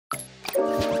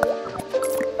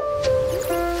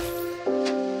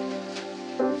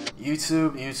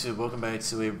YouTube, welcome back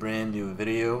to a brand new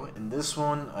video. In this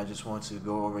one, I just want to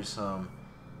go over some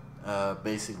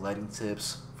basic lighting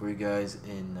tips for you guys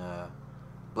in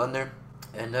Blender.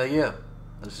 And yeah,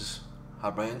 let's just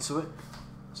hop right into it.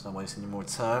 Let's not waste any more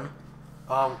time.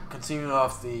 Continuing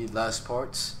off the last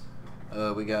parts,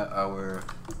 we got our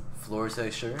floor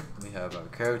texture, we have our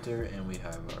character, and we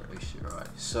have our exterior eye.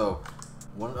 So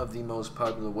one of the most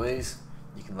popular ways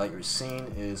you can light your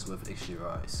scene is with exterior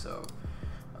eye. So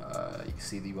you can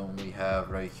see the one we have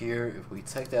right here. If we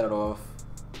take that off,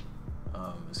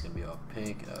 it's gonna be all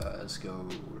pink. Let's go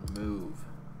remove.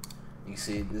 You can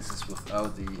see this is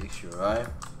without the exterior eye.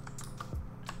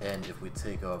 And if we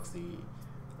take off the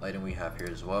lighting we have here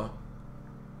as well,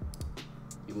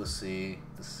 you will see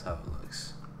this is how it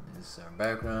looks. This is our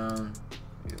background.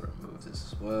 We will remove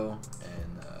this as well,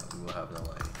 and we will have no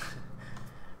lighting.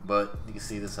 But you can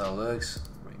see this is how it looks.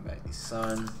 Bring back the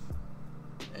sun.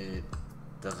 It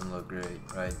doesn't look great,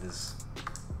 right?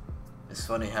 It's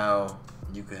funny how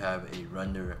you could have a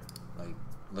render like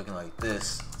looking like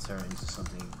this turn into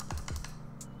something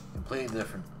completely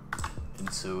different,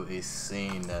 into a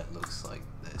scene that looks like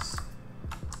this,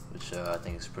 which I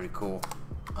think is pretty cool.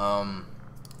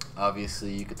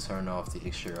 Obviously you could turn off the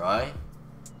exterior eye.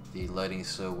 The lighting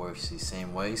still works the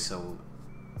same way, so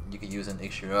you could use an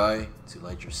exterior eye to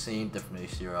light your scene. Different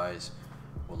exterior eyes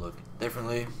will look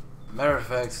differently. Matter of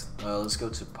fact, let's go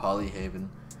to Polyhaven.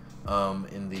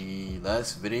 In the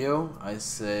last video, I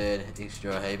said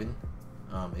exterior haven.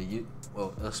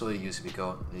 Well, that's what it used to be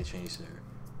called. They changed their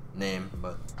name,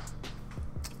 but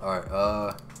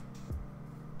alright.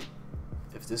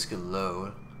 If this could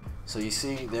load, so you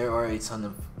see there are a ton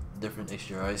of different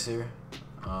exterior eyes here.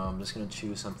 I'm just gonna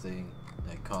choose something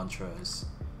that contrasts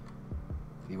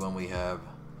the one we have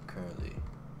currently.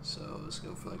 So let's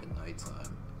go for like a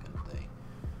nighttime kind of thing.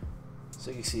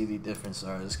 So you can see the difference.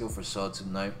 Alright, let's go for Sawtooth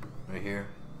Night right here.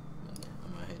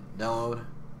 I'm gonna hit download.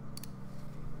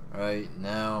 Alright,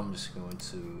 now I'm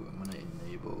gonna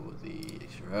enable the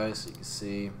exterior eye so you can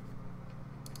see,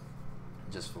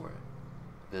 just for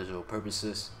visual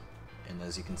purposes. And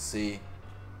as you can see,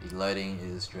 the lighting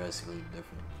is drastically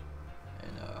different.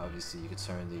 And obviously you can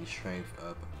turn the strength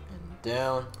up and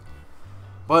down.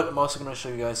 But I'm also gonna show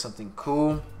you guys something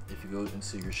cool. If you go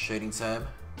into your shading tab,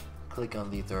 click on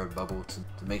the third bubble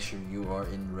to make sure you are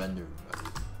in render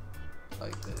mode,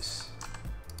 like this.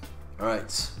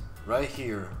 Alright, right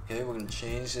here, okay, we're going to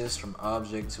change this from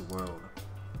object to world.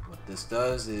 What this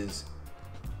does is,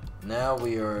 now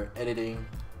we are editing,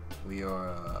 we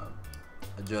are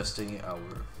adjusting our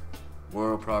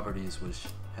world properties, which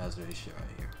has their exterior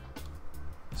eye here.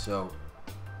 So,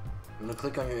 we're going to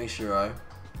click on your exterior eye,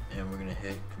 and we're going to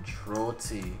hit Control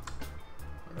T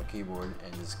on our keyboard,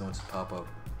 and it's going to pop up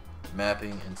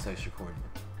mapping and texture coordinate.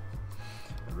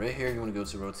 And right here you want to go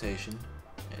to rotation,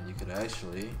 and you could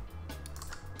actually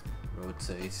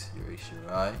rotate your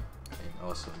exterior eye and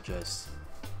also adjust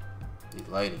the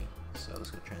lighting. So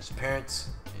let's go transparent,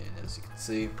 and as you can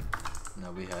see,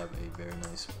 now we have a very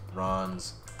nice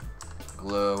bronze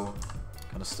glow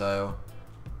kind of style.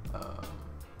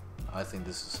 I think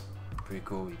this is pretty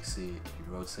cool. You can see if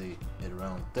you rotate it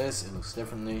around like this, it looks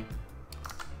differently.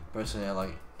 Personally, I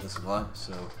like this a lot,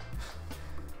 so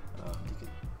you can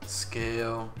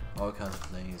scale all kinds of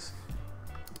things.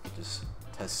 You can just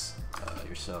test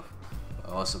yourself.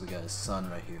 Also, we got a sun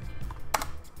right here.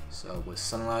 So with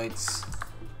sunlights,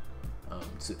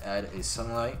 to add a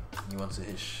sunlight, you want to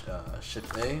hit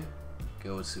Shift A,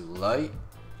 go to light,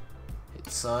 hit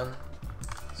sun.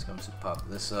 It's going to pop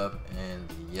this up, and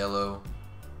the yellow.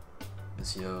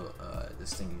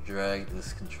 This thing you drag,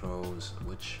 this controls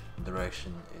which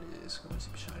direction it is going to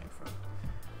be shining from.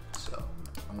 So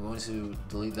I'm going to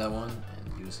delete that one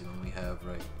and use the one we have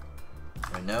right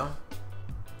now.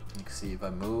 You can see if I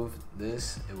move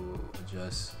this, it will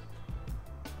adjust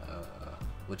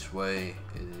which way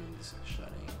it is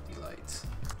shining the lights.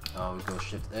 We go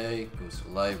Shift A, goes to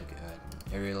light, we can add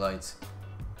an area light.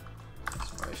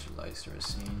 That's where actually lights are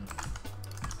seen.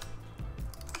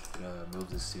 Move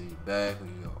this to the back. We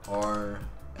can go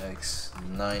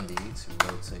RX90 to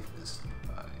rotate this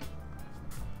by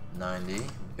 90.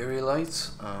 Area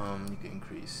lights, you can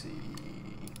increase the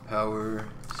power,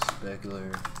 specular.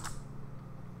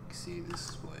 You can see this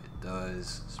is what it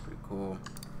does. It's pretty cool.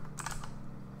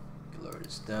 You can lower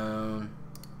this down,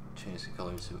 change the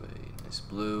color to a nice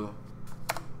blue.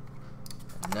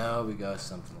 And now we got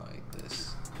something like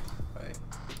this, right?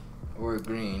 Or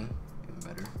green, even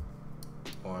better.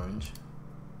 Orange.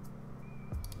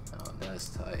 Oh, that's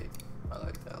tight. I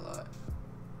like that a lot.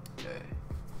 Okay.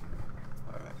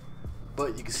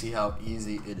 but you can see how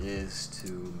easy it is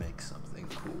to make something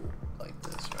cool like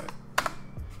this, right?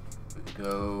 We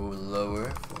go lower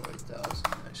for 1,000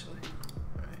 actually.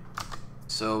 Alright.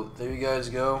 So there you guys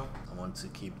go. I want to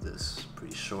keep this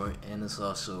pretty short, and it's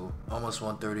also almost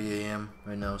 1:30 a.m.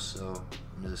 right now, so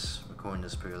I'm just recording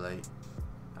this pretty late.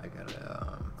 I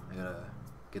gotta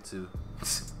get to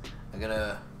I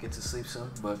gotta get to sleep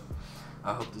soon, but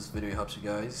I hope this video helps you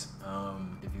guys.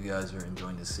 If you guys are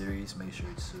enjoying this series, make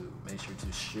sure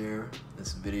to share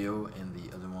this video and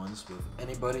the other ones with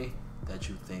anybody that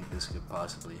you think this could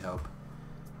possibly help.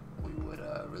 We would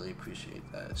really appreciate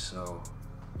that. So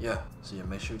yeah,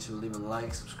 make sure to leave a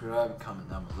like, subscribe, comment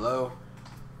down below,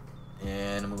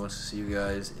 and I'm going to see you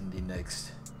guys in the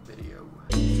next video.